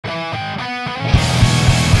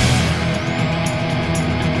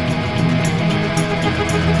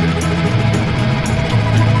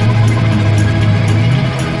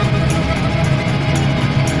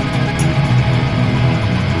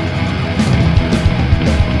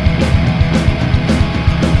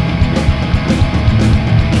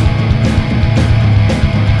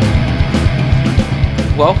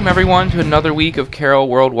welcome everyone to another week of Carroll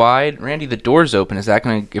Worldwide. Randy, the door's open. Is that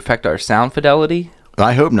going to affect our sound fidelity?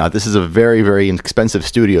 I hope not. This is a very, very expensive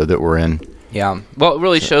studio that we're in. Yeah. Well, it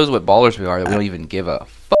really shows what ballers we are, that we don't even give a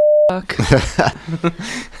fuck.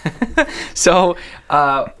 So,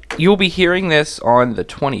 you'll be hearing this on the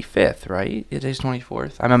 25th, right? Today's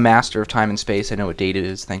 24th. I'm a master of time and space. I know what date it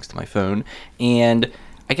is thanks to my phone. And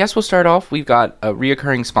I guess we'll start off. We've got a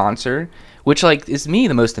reoccurring sponsor, which is me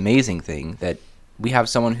the most amazing thing, that we have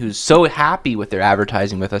someone who's so happy with their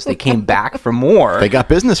advertising with us, they came back for more. They got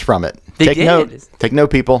business from it. Take note. Take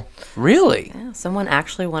note, people. Really? Yeah, someone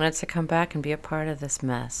actually wanted to come back and be a part of this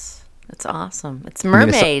mess. It's awesome. It's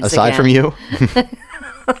mermaids aside from you?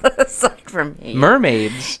 Aside from me.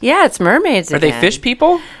 Mermaids? Yeah, it's mermaids Are again. they fish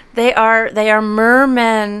people? They are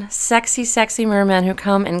mermen, sexy mermen who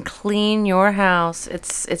come and clean your house.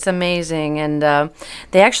 It's amazing. And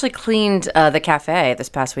they actually cleaned the cafe this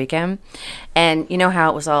past weekend. And you know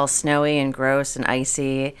how it was all snowy and gross and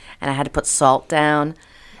icy, and I had to put salt down?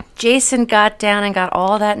 Jason got down and got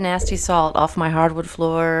all that nasty salt off my hardwood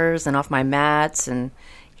floors and off my mats, and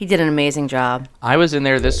he did an amazing job. I was in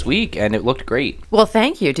there this week, and it looked great. Well,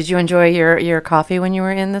 thank you. Did you enjoy your coffee when you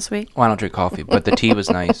were in this week? Well, I don't drink coffee, but the tea was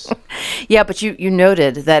nice. Yeah, but you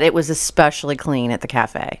noted that it was especially clean at the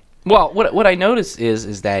cafe. Well, what I noticed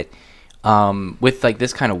is that with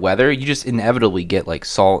this kind of weather, you just inevitably get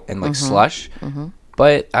salt and slush. Mm-hmm.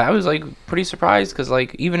 But I was pretty surprised because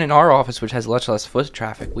even in our office, which has much less foot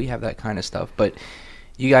traffic, we have that kind of stuff. But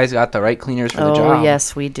you guys got the right cleaners for the job. Oh,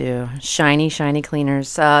 yes, we do. Shiny cleaners.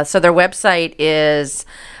 So their website is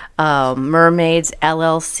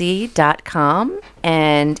mermaidsllc.com.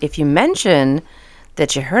 And if you mention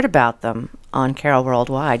that you heard about them on Carroll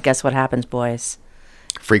Worldwide, guess what happens, boys?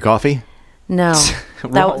 Free coffee? No.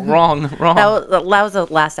 Wrong. That was the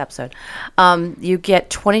last episode. You get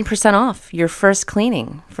 20% off your first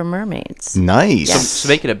cleaning for mermaids. Nice. Yes. So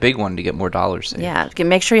make it a big one to get more dollars saved. Yeah,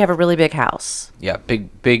 make sure you have a really big house. Yeah, big.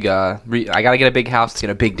 I gotta get a big house to get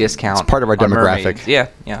a big discount. It's part of our demographic. Mermaids. Yeah,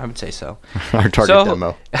 I would say so. Our target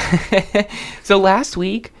demo. So last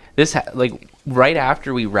week, right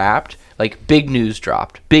after we wrapped, big news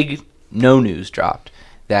dropped. Big no news dropped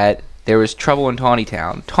that there was trouble in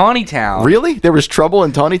Tawnytown. Tawnytown. Really? There was trouble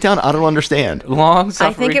in Tawnytown? I don't understand.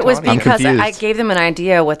 Long-suffering I think it was because I'm I gave them an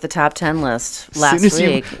idea with the top 10 list last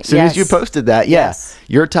week. As soon as you posted that, Yes.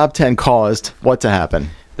 Your top 10 caused what to happen?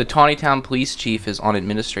 The Tawnytown police chief is on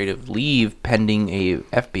administrative leave pending a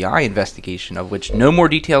FBI investigation of which no more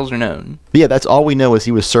details are known. Yeah, that's all we know is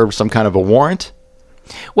he was served some kind of a warrant.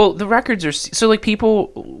 Well, the records are so people.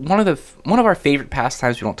 One of our favorite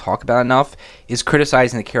pastimes we don't talk about enough is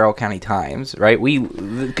criticizing the Carroll County Times, right?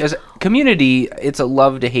 Because community, it's a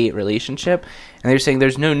love to hate relationship, and they're saying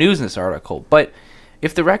there's no news in this article. But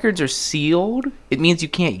if the records are sealed, it means you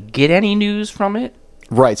can't get any news from it.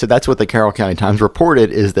 Right. So that's what the Carroll County Times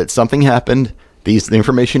reported: is that something happened. The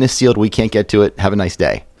information is sealed. We can't get to it. Have a nice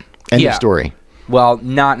day. End of story. Well,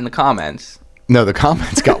 not in the comments. No, the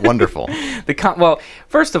comments got wonderful. Well,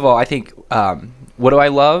 first of all, I think what do I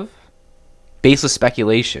love? Baseless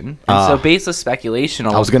speculation. And so baseless speculation.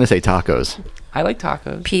 I was going to say tacos. I like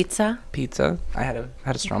tacos. Pizza. I had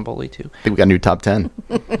a stromboli too. I think we got a new top 10.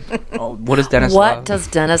 Oh, what does Dennis love? What does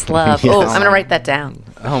Dennis love? Yes. Oh, I'm going to write that down.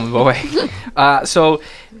 Oh boy. So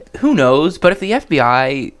who knows? But if the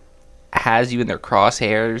FBI has you in their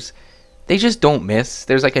crosshairs, they just don't miss.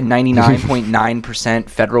 There's a 99.9%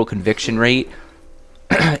 federal conviction rate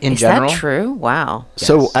in general. Is that true? Wow.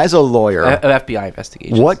 So as a lawyer, Of FBI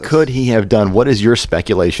investigations. what could he have done? What is your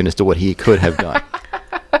speculation as to what he could have done?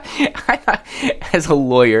 As a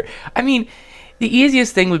lawyer, I mean, the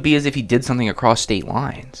easiest thing would be as if he did something across state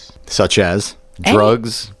lines. Such as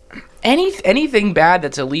drugs? Anything bad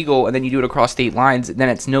that's illegal, and then you do it across state lines, then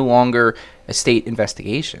it's no longer a state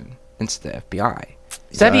investigation. It's the FBI.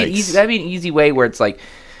 So that'd be an easy way where it's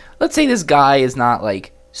let's say this guy is not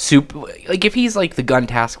super, if he's the gun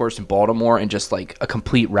task force in Baltimore and just a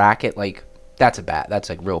complete racket, that's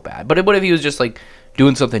real bad. But what if he was just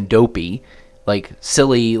doing something dopey,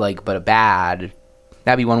 silly, but a bad?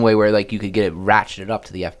 That'd be one way where you could get it ratcheted up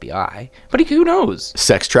to the FBI. But who knows?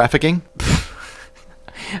 Sex trafficking?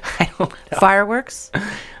 I don't know. Fireworks?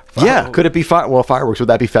 Yeah. Could it be fireworks? Would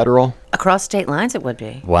that be federal? Across state lines it would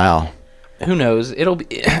be. Wow. Who knows? It'll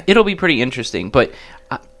be pretty interesting. But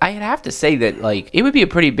I'd have to say that it would be a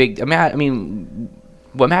pretty big. Imagine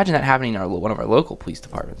that happening in one of our local police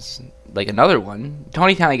departments. Another one,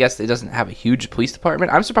 Tawnytown. I guess it doesn't have a huge police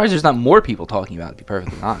department. I'm surprised there's not more people talking about it. To be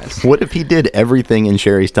perfectly honest. What if he did everything in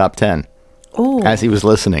Sherry's top 10? as he was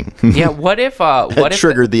listening. Yeah, what if That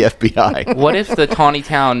triggered the FBI. What if the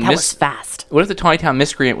Tawnytown That was fast. What if the Tawnytown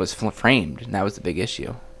miscreant was framed and that was the big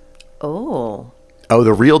issue? Oh. Oh,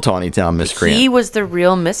 the real Tawnytown miscreant. He was the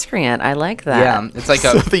real miscreant. I like that. Yeah, it's like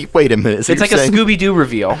a wait a minute. So it's like a Scooby-Doo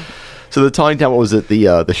reveal. So the Tawnytown, what was it?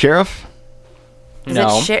 The sheriff?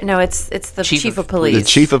 No. No, it's the chief of police. The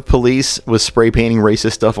chief of police was spray painting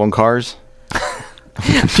racist stuff on cars.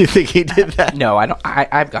 You think he did that? No, I don't.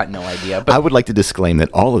 I've got no idea. But I would like to disclaim that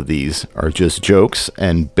all of these are just jokes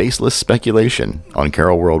and baseless speculation on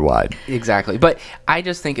Carroll Worldwide. Exactly. But I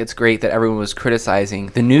just think it's great that everyone was criticizing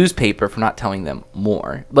the newspaper for not telling them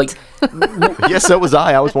more. Like, Yes, so was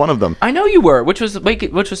I. I was one of them. I know you were, which was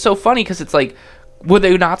so funny because it's like, were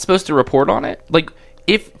they not supposed to report on it? Like,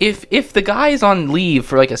 if the guy is on leave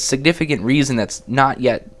for like a significant reason that's not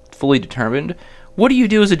yet fully determined, what do you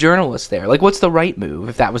do as a journalist there? Like, what's the right move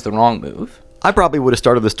if that was the wrong move? I probably would have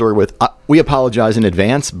started the story with, we apologize in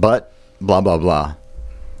advance, but blah, blah, blah.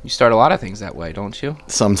 You start a lot of things that way, don't you?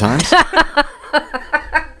 Sometimes.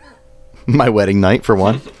 My wedding night, for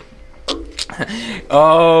one.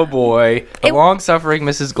 Oh, boy. The long-suffering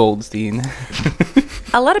Mrs. Goldstein.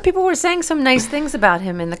 A lot of people were saying some nice things about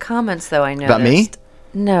him in the comments, though, I noticed. About me?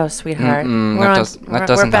 No, sweetheart. That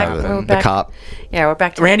doesn't happen. The cop. Yeah, we're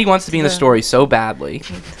back to Randy wants to be in the story so badly.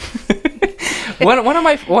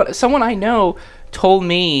 Someone I know told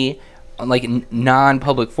me on like a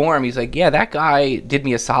non-public forum, he's like, yeah, that guy did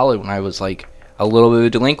me a solid when I was like a little bit of a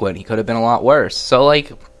delinquent. He could have been a lot worse. So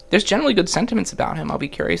like, there's generally good sentiments about him. I'll be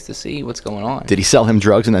curious to see what's going on. Did he sell him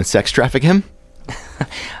drugs and then sex traffic him?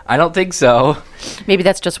 I don't think so. Maybe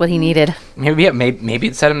that's just what he needed. Maybe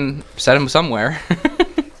it set him somewhere.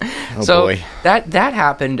 Oh, so boy. that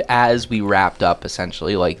happened as we wrapped up,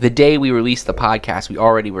 essentially. Like the day we released the podcast, we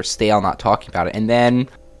already were stale not talking about it. And then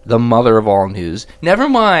the mother of all news. Never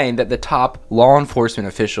mind that the top law enforcement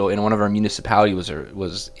official in one of our municipalities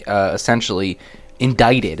was essentially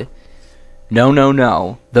indicted.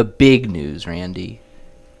 No. The big news, Randy.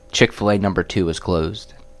 Chick-fil-A number 2 is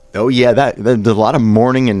closed. Oh, yeah, there's a lot of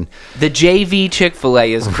mourning and... The JV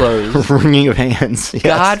Chick-fil-A is closed. wringing of hands. Yes.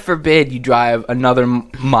 God forbid you drive another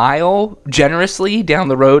mile generously down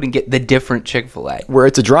the road and get the different Chick-fil-A. Where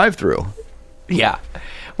it's a drive-through. Yeah.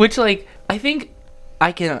 Which, like, I think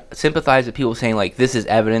I can sympathize with people saying, like, this is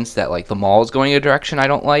evidence that, like, the mall is going a direction I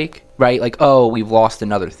don't like, right? Like, oh, we've lost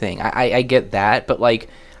another thing. I get that, but, like,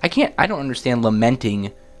 I don't understand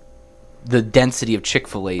lamenting the density of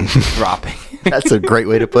Chick-fil-A dropping. That's a great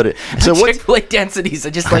way to put it. So Chick-fil-A densities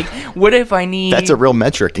are just like, what if I need... That's a real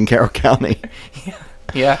metric in Carroll County.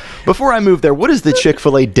 Yeah. Before I move there, what is the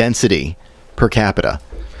Chick-fil-A density per capita?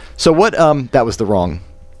 So what, that was the wrong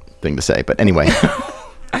thing to say, but anyway.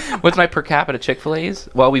 What's my per capita Chick-fil-A's?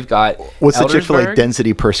 Well, we've got What's the Chick-fil-A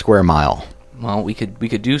density per square mile? Well, we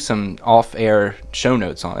could do some off-air show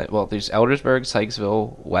notes on it. Well, there's Eldersburg,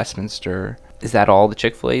 Sykesville, Westminster... Is that all the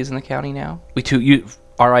Chick-fil-A's in the county now?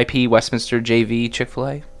 RIP Westminster JV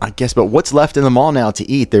Chick-fil-A? I guess, but what's left in the mall now to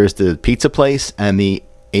eat? There's the pizza place and the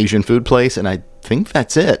Asian food place, and I think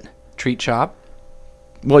that's it. Treat shop?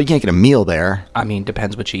 Well, you can't get a meal there. I mean,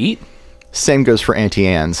 depends what you eat. Same goes for Auntie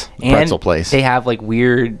Anne's pretzel place. They have like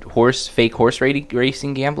weird fake horse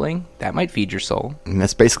racing gambling. That might feed your soul. And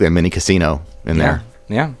that's basically a mini casino in there.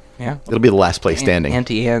 Yeah. It'll be the last place standing.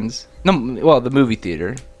 Auntie Anne's. No, well, the movie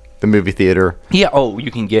theater. The movie theater. Yeah. Oh,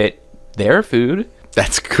 you can get their food.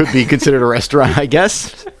 That could be considered a restaurant, I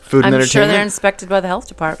guess. Food and entertainment. I'm sure they're inspected by the health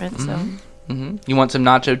department. So, You want some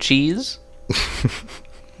nacho cheese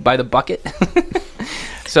by the bucket?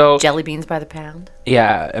 So jelly beans by the pound.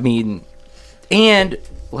 Yeah, I mean, and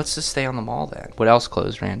let's just stay on the mall then. What else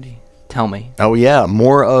closed, Randy? Tell me. Oh yeah,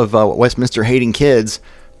 more of Westminster hating kids.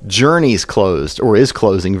 Journey's closed or is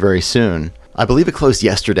closing very soon. I believe it closed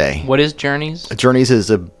yesterday. What is Journeys? Journeys is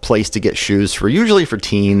a place to get shoes usually for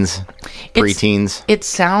teens, preteens. It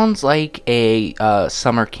sounds like a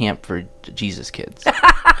summer camp for Jesus kids.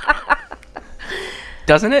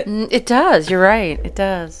 Doesn't it? It does. You're right. It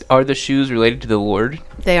does. Are the shoes related to the Lord?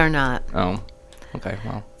 They are not. Oh, okay.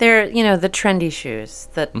 Well, they're the trendy shoes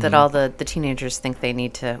that all the teenagers think they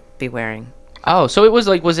need to be wearing. Oh, so it was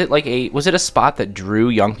like, was it a spot that drew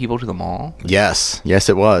young people to the mall? Yes,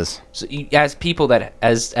 it was. So as people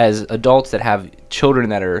as adults that have children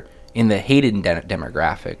that are in the hated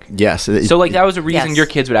demographic. Yes. So like that was a reason your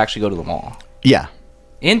kids would actually go to the mall. Yeah.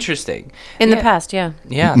 Interesting. In the past, yeah.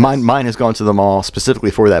 Yeah. Mine has gone to the mall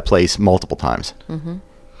specifically for that place multiple times. Mm-hmm.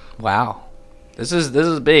 Wow. This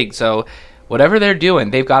is big. So whatever they're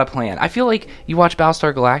doing, they've got a plan. I feel like you watch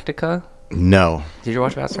Battlestar Galactica. No. Did you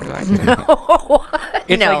watch Baseless Speculation? No.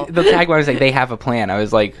 It's No. like the tagline is like they have a plan. I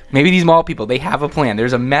was like, maybe these mall people, they have a plan.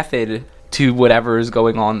 There's a method to whatever is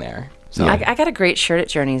going on there. So I got a great shirt at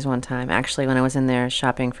Journeys one time, actually, when I was in there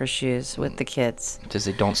shopping for shoes with the kids. does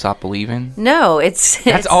it Don't Stop Believing? No, it's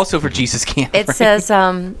That's also for Jesus Camp. It right? says,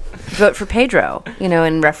 vote for Pedro,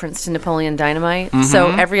 in reference to Napoleon Dynamite.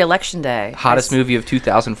 So every election day. Hottest movie of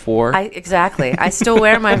 2004. Exactly. I still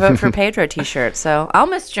wear my Vote for Pedro t-shirt, so I'll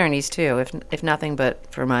miss Journeys too, if nothing but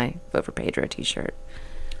for my Vote for Pedro t-shirt.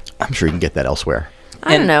 I'm sure you can get that elsewhere.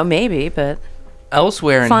 I don't know, maybe, but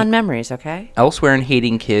Elsewhere fond memories, okay? Elsewhere in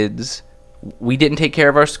Hating Kids, we didn't take care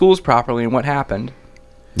of our schools properly, and what happened?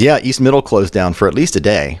 Yeah, East Middle closed down for at least a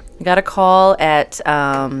day. Got a call at,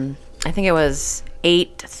 I think it was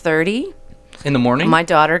 8:30. In the morning? My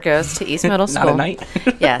daughter goes to East Middle School. Not at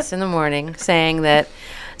night? Yes, in the morning, saying that,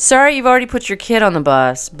 sorry, you've already put your kid on the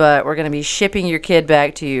bus, but we're going to be shipping your kid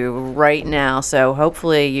back to you right now, so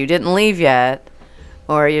hopefully you didn't leave yet,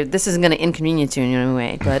 or this isn't going to inconvenience you in any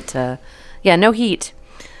way. But, yeah, no heat.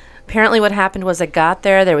 Apparently what happened was I got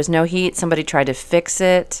there was no heat. Somebody tried to fix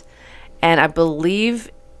it, and I believe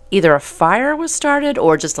either a fire was started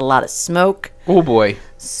or just a lot of smoke. Oh, boy.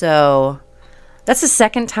 So that's the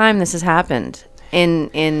second time this has happened in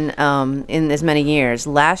as many years.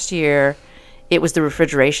 Last year, it was the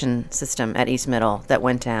refrigeration system at East Middle that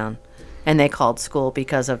went down, and they called school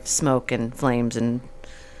because of smoke and flames. And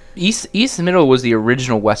East Middle was the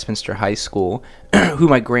original Westminster High School, who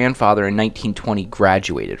my grandfather in 1920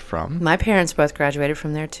 graduated from. my parents both graduated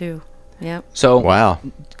from there too. Yep. So, Wow.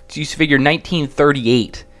 you figure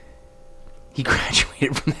 1938, he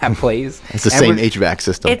graduated from that place. It's the And same we're- HVAC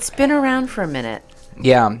system. It's been around for a minute.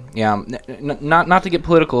 Yeah. Not to get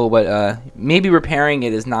political, but maybe repairing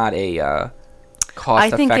it is not a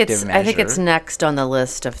cost-effective measure. I think it's next on the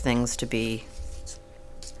list of things to be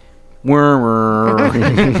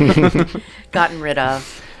gotten rid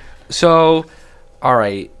of. So, all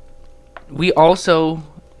right. We also,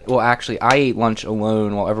 well, actually, I ate lunch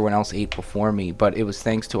alone while everyone else ate before me, but it was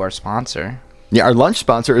thanks to our sponsor. Yeah, our lunch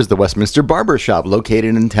sponsor is the Westminster Barber Shop,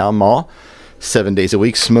 located in Town Mall. 7 days a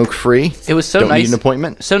week, smoke-free. It was so Don't nice. need an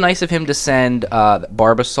appointment. So nice of him to send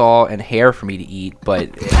Barbasol and hair for me to eat, but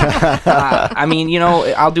I mean,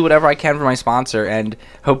 I'll do whatever I can for my sponsor, and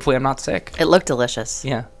hopefully I'm not sick. It looked delicious.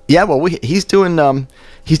 Yeah. Yeah, well, he's doing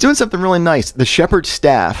something really nice. The Shepherd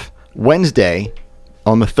Staff, Wednesday,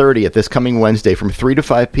 on the 30th, this coming Wednesday, from 3 to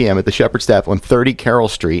 5 p.m. at the Shepherd Staff on 30 Carroll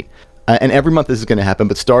Street. And every month this is going to happen,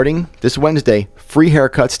 but starting this Wednesday, free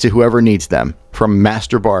haircuts to whoever needs them from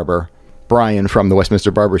Master Barber Brian from the Westminster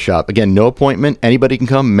Barber Shop. Again, no appointment. Anybody can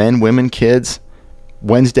come, men, women, kids.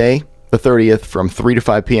 Wednesday, the 30th, from 3 to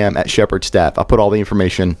 5 p.m. at Shepherd Staff. I'll put all the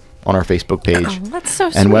information on our Facebook page That's so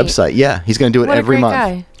sweet. and website. Yeah, he's going to do it What every a great month.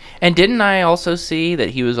 guy. And didn't I also see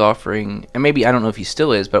that he was offering, and maybe I don't know if he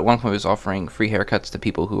still is, but at one point he was offering free haircuts to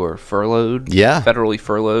people who are furloughed? Yeah. Federally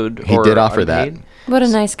furloughed. He or did offer that. unpaid? What a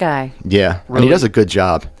nice guy. Yeah, and Really? he does a good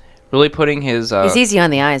job. Really putting his He's easy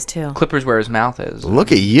on the eyes too. clippers where his mouth is.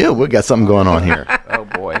 Look at you. We got something going on here. Oh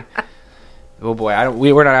boy. Oh boy.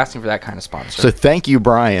 We're not asking for that kind of sponsor. So thank you,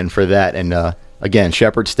 Brian, for that. And again,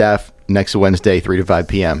 Shepherd Staff next Wednesday, 3 to 5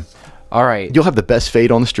 p.m. All right. You'll have the best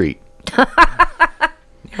fade on the street.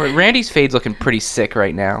 Randy's fade's looking pretty sick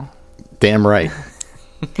right now. Damn right.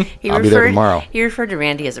 I'll be there tomorrow. He referred to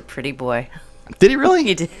Randy as a pretty boy. Did he really?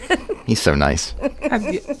 He did. He's so nice.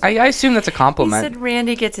 I assume that's a He compliment. said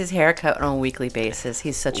Randy gets his hair cut on a weekly basis.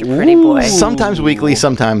 He's such a pretty boy. Sometimes weekly,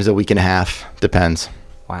 sometimes a week and a half. Depends.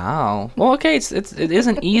 Wow. Well, okay. It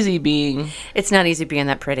isn't easy being. It's not easy being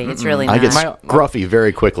that pretty. It's really not. I get My- scruffy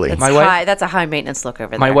very quickly. That's My wife- that's a high maintenance look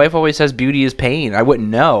over there. My wife always says beauty is pain. I wouldn't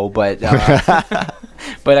know, but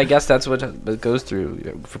but I guess that's what it goes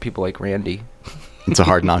through for people like Randy. It's a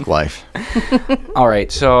hard knock life. All right,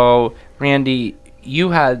 so Randy,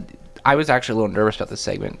 I was actually a little nervous about this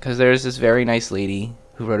segment because there's this very nice lady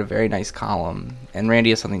who wrote a very nice column, and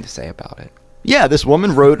Randy has something to say about it. Yeah, this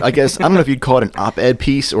woman wrote, I guess, I don't know if you'd call it an op-ed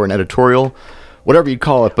piece or an editorial, whatever you'd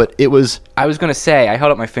call it, but it was... I was going to say, I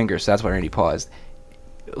held up my fingers, so that's why Randy paused.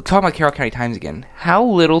 Talking about Carroll County Times again, how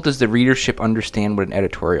little does the readership understand what an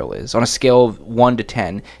editorial is on a scale of 1 to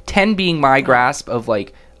 10? 10 being my grasp of,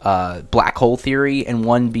 like, black hole theory, and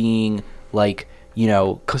 1 being, like,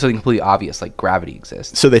 something completely obvious, like gravity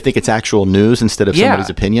exists. So they think it's actual news instead of somebody's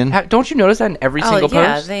opinion? Don't you notice that in every single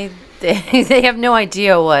post? They have no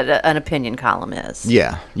idea what an opinion column is.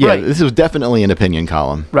 Yeah. Right. This was definitely an opinion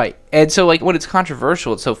column. Right. And so, like, when it's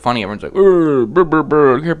controversial, it's so funny. Everyone's like,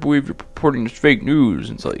 I can't believe you're reporting this fake news.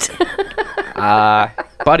 And it's like,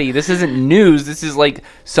 buddy, this isn't news. This is like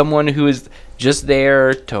someone who is just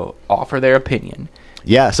there to offer their opinion.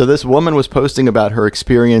 Yeah, so this woman was posting about her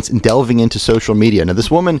experience in delving into social media. Now, this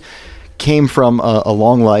woman came from a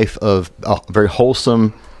long life of a very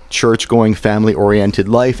wholesome, church-going, family-oriented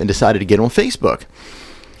life and decided to get on Facebook.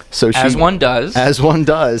 So As one does. As one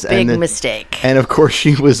does. Big mistake. And, of course,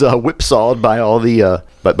 she was whipsawed by all the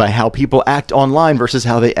by how people act online versus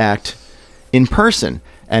how they act in person,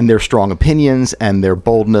 and their strong opinions and their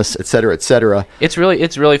boldness, et cetera, et cetera. It's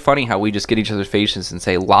really funny how we just get each other's faces and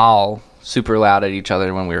say "lol" super loud at each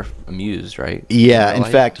other when we're amused, right? Yeah, in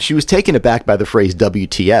fact, she was taken aback by the phrase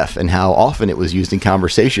WTF and how often it was used in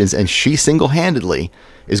conversations, and she single-handedly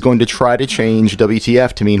is going to try to change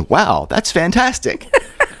WTF to mean, wow, that's fantastic.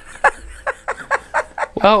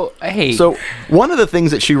 Well, hey. So one of the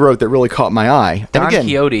things that she wrote that really caught my eye, Don and again,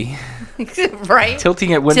 Quixote. Right?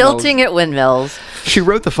 Tilting at windmills. Tilting at windmills. she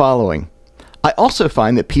wrote the following. I also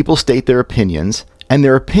find that people state their opinions, and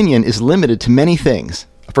their opinion is limited to many things.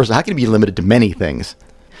 First, how can it be limited to many things?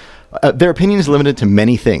 Their opinion is limited to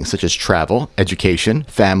many things, such as travel, education,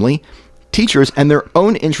 family, teachers, and their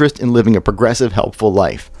own interest in living a progressive, helpful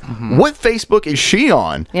life. Mm-hmm. What Facebook is she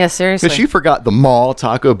on? Yeah, seriously. Because she forgot the mall,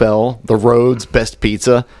 Taco Bell, the roads, best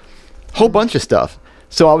pizza, whole bunch of stuff.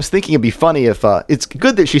 So I was thinking it'd be funny if it's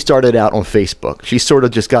good that she started out on Facebook. She sort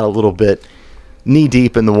of just got a little bit knee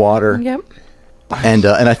deep in the water. Yep. And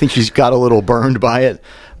I think she's got a little burned by it.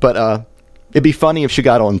 But it'd be funny if she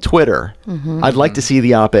got on Twitter. Mm-hmm. I'd like to see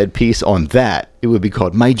the op-ed piece on that. It would be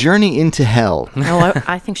called "My Journey into Hell." Oh,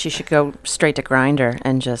 I think she should go straight to Grindr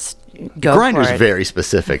and just go Grindr's for it. very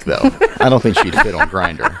specific, though. I don't think she'd fit on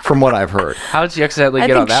Grindr, from what I've heard. How did you accidentally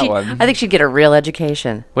get on that one? I think she'd get a real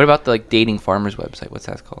education. What about the dating farmers website? What's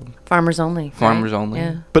that called? Farmers Only. Farmers right? Only.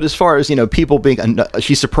 Yeah. But as far as, people being,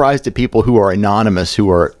 she's surprised at people who are anonymous, who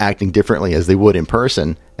are acting differently as they would in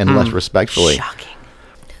person and less respectfully. Shocking.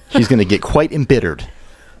 She's going to get quite embittered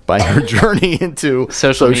by her journey into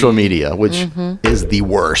social media, which is the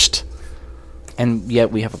worst. And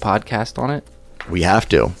yet we have a podcast on it. We have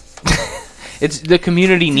to. It's the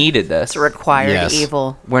community needed this. It's a required Yes.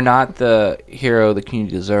 evil. We're not the hero the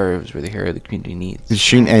community deserves. We're the hero the community needs.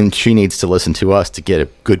 She needs to listen to us to get a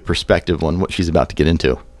good perspective on what she's about to get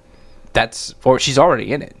into. She's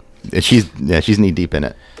already in it. And she's knee deep in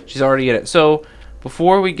it. She's already in it. So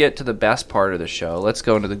before we get to the best part of the show, let's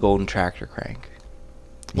go into the golden tractor crank.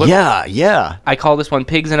 Yeah. I call this one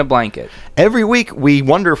Pigs in a Blanket. Every week we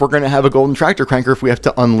wonder if we're going to have a golden tractor cranker, if we have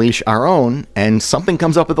to unleash our own, and something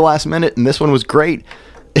comes up at the last minute, and this one was great.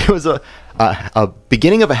 It was a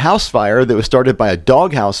beginning of a house fire that was started by a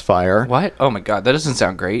doghouse fire. What? Oh my God, that doesn't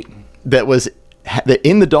sound great. That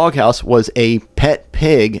in the doghouse was a pet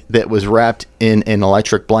pig that was wrapped in an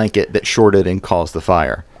electric blanket that shorted and caused the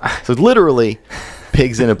fire. So literally,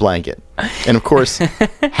 pigs in a blanket. And of course,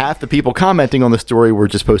 half the people commenting on the story were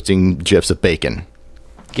just posting GIFs of bacon.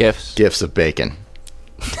 GIFs of bacon.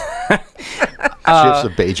 GIFs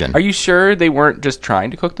of bacon. Are you sure they weren't just trying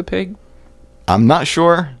to cook the pig? I'm not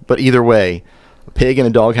sure, but either way, a pig in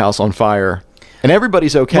a doghouse on fire, and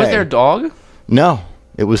everybody's okay. Was there a dog? No,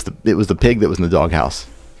 it was the pig that was in the doghouse.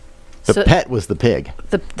 The pet was the pig.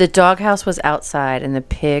 The doghouse was outside, and the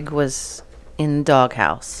pig was in the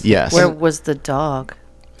doghouse. Yes. Where was the dog?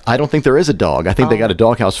 I don't think there is a dog. I think they got a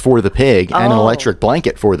doghouse for the pig and an electric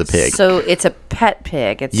blanket for the pig. So it's a pet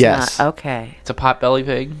pig. It's Yes. not. Okay. It's a potbelly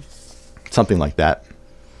pig. Something like that.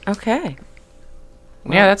 Okay.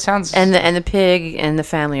 Yeah, that sounds. And the pig and the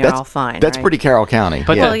family are all fine. That's right? pretty Carroll County.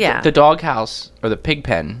 But yeah. the doghouse or the pig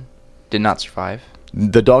pen did not survive.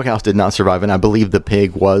 The doghouse did not survive, and I believe the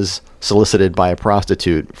pig was solicited by a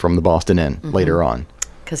prostitute from the Boston Inn later on.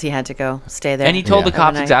 Because he had to go stay there. And he told the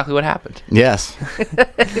cops overnight. exactly what happened. Yes.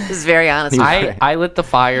 He was very honest. I lit the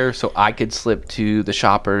fire so I could slip to the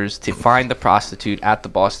Shoppers to find the prostitute at the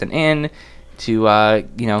Boston Inn to,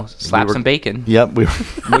 slap some bacon. Yep.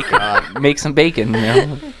 Make some bacon,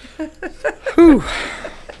 Whew.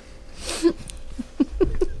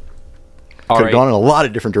 All Could have right. gone in a lot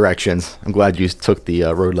of different directions. I'm glad you took the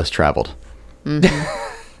road less traveled.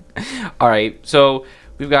 All right. So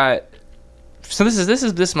we've got. So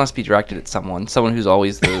this must be directed at someone who's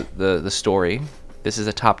always the story. This is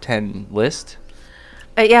a top 10 list.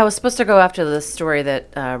 Yeah, I was supposed to go after the story that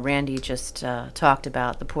Randy just talked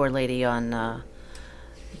about, the poor lady on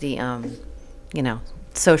the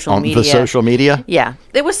social media. The social media? Yeah,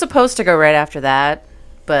 it was supposed to go right after that,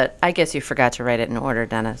 but I guess you forgot to write it in order,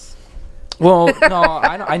 Dennis. Well, no,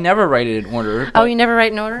 I never write it in order. Oh, you never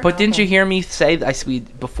write in order? But didn't you hear me say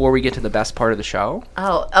before we get to the best part of the show?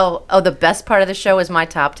 Oh, the best part of the show is my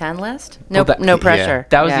top 10 list? No, no pressure.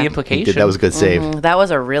 That was the implication. That was a good save. That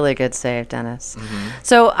was a really good save, Dennis.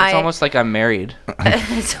 So it's almost like I'm married.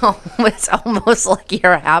 It's almost like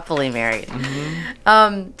you're happily married.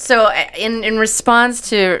 So in response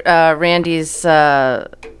to Randy's a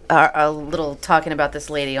little talking about this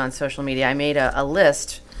lady on social media, I made a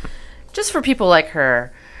list just for people like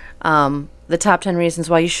her. The top 10 reasons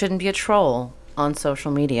why you shouldn't be a troll on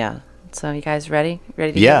social media. So you guys ready?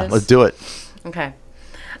 Ready to hear this? Let's do it. Okay.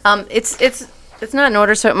 It's not in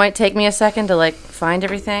order, so it might take me a second to find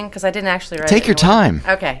everything because I didn't actually write it. Take your time.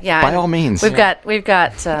 Okay, yeah. By all means. We've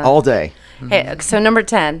got all day. Hey, so number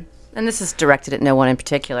 10, and this is directed at no one in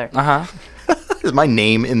particular. Is my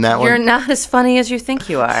name in that one? You're not as funny as you think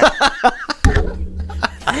you are.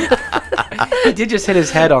 He did just hit his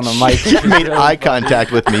head on the mic. He made eye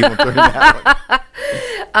contact with me when doing that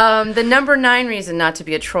one. The number 9 reason not to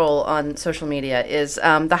be a troll on social media is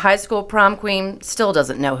the high school prom queen still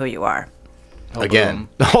doesn't know who you are. Again,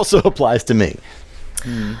 also applies to me.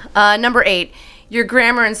 Number 8, your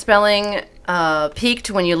grammar and spelling peaked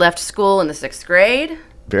when you left school in the 6th grade.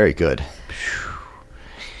 Very good.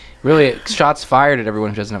 Really, shots fired at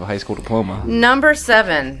everyone who doesn't have a high school diploma. Number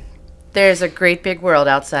 7, there's a great big world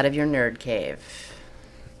outside of your nerd cave.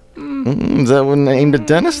 Is that one aimed at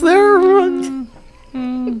Dennis there?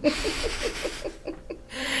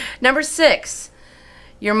 Number 6,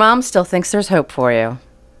 your mom still thinks there's hope for you.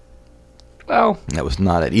 Well, that was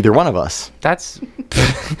not at either one of us. That's,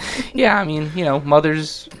 yeah, I mean,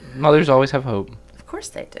 mothers always have hope. Of course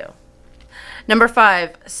they do. Number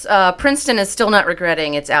 5, Princeton is still not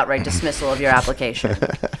regretting its outright dismissal of your application.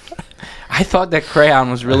 I thought that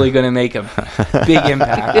crayon was really going to make a big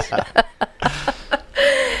impact.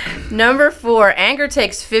 Number 4, anger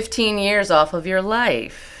takes 15 years off of your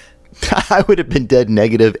life. I would have been dead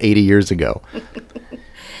negative 80 years ago.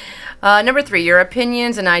 Number 3, your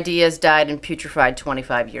opinions and ideas died and putrefied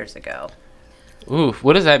 25 years ago. Oof,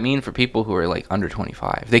 what does that mean for people who are under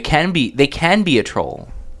 25? They can be a troll.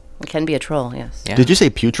 It can be a troll, yes. Yeah. Did you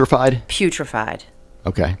say putrefied? Putrefied.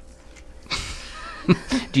 Okay.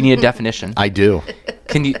 Do you need a definition? I do.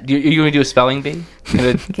 Can you? Are you going to do a spelling bee?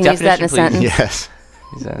 Can you use that in a sentence? Yes.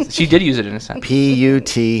 She did use it in a sentence.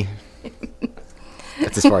 P-U-T.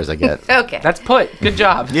 That's as far as I get. Okay. That's put. Good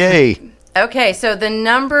job. Yay. Okay, so the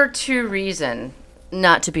number 2 reason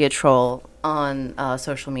not to be a troll on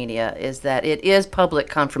social media is that it is public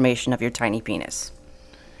confirmation of your tiny penis.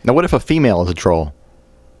 Now, what if a female is a troll?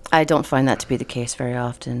 I don't find that to be the case very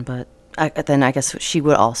often, but then I guess she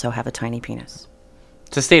would also have a tiny penis.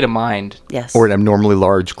 It's a state of mind. Yes. Or an abnormally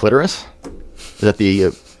large clitoris? Is that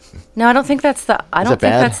the... No, I don't think that's the... I don't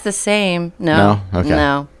think that's the same. No. No? Okay.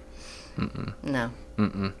 No. Mm-mm. No.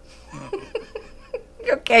 Mm-mm.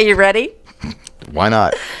 Okay, you ready? Why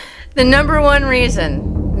not? The number 1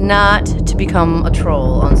 reason not to become a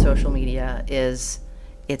troll on social media is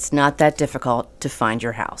it's not that difficult to find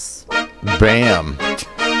your house. Bam.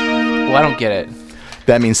 Well, I don't get it.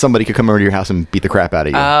 That means somebody could come over to your house and beat the crap out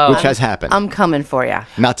of you, which has happened. I'm coming for you.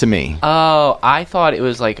 Not to me. Oh, I thought it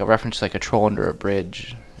was like a reference to a troll under a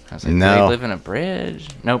bridge. I was like, no. Do they live in a bridge?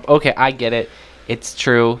 Nope. Okay, I get it. It's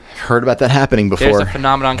true. Heard about that happening before. There's a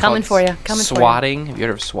phenomenon called swatting. Have you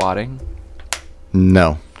heard of swatting?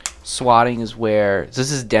 No. Swatting is where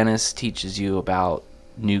this is Dennis teaches you about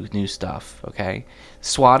new stuff. Okay,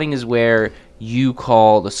 swatting is where you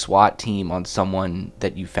call the SWAT team on someone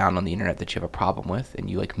that you found on the internet that you have a problem with, and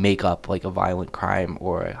you make up a violent crime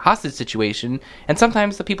or a hostage situation, and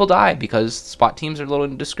sometimes the people die because SWAT teams are a little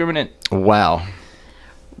indiscriminate. Wow.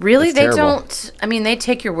 Really? That's terrible. Don't. I mean, they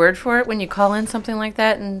take your word for it when you call in something like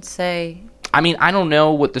that and say. I mean, I don't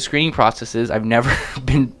know what the screening process is. I've never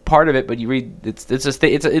been part of it, but you read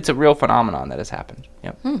it's a real phenomenon that has happened.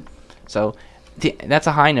 Yep. So that's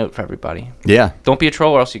a high note for everybody. Yeah. Don't be a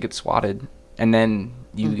troll, or else you get swatted, and then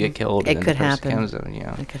you get killed. It and could the person happen. Comes in,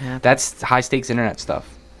 It could happen. That's high stakes internet stuff.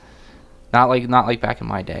 Not like back in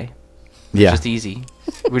my day. Yeah. Just easy.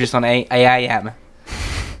 We're just on AIM.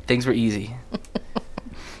 Things were easy.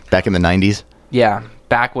 Back in the 90s? Yeah.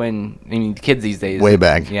 Back when, kids these days. Way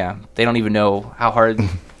back. Yeah. They don't even know how hard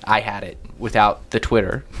I had it without the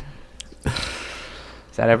Twitter.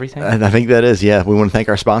 Is that everything? I think that is, yeah. We want to thank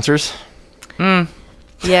our sponsors.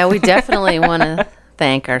 Yeah, we definitely want to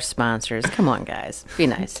thank our sponsors. Come on, guys. Be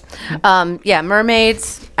nice. Yeah,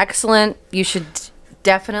 mermaids, excellent. You should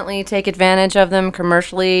definitely take advantage of them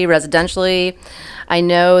commercially, residentially. I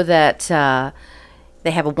know that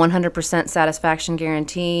they have a 100% satisfaction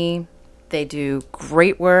guarantee. They do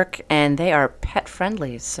great work, and they are pet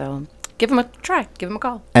friendly. So give them a try. Give them a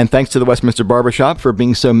call. And thanks to the Westminster Barbershop for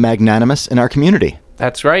being so magnanimous in our community.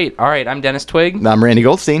 That's right. All right, I'm Dennis Twigg. I'm Randy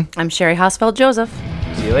Goldstein. I'm Sherry Hosfeld Joseph.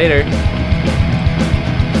 See you later.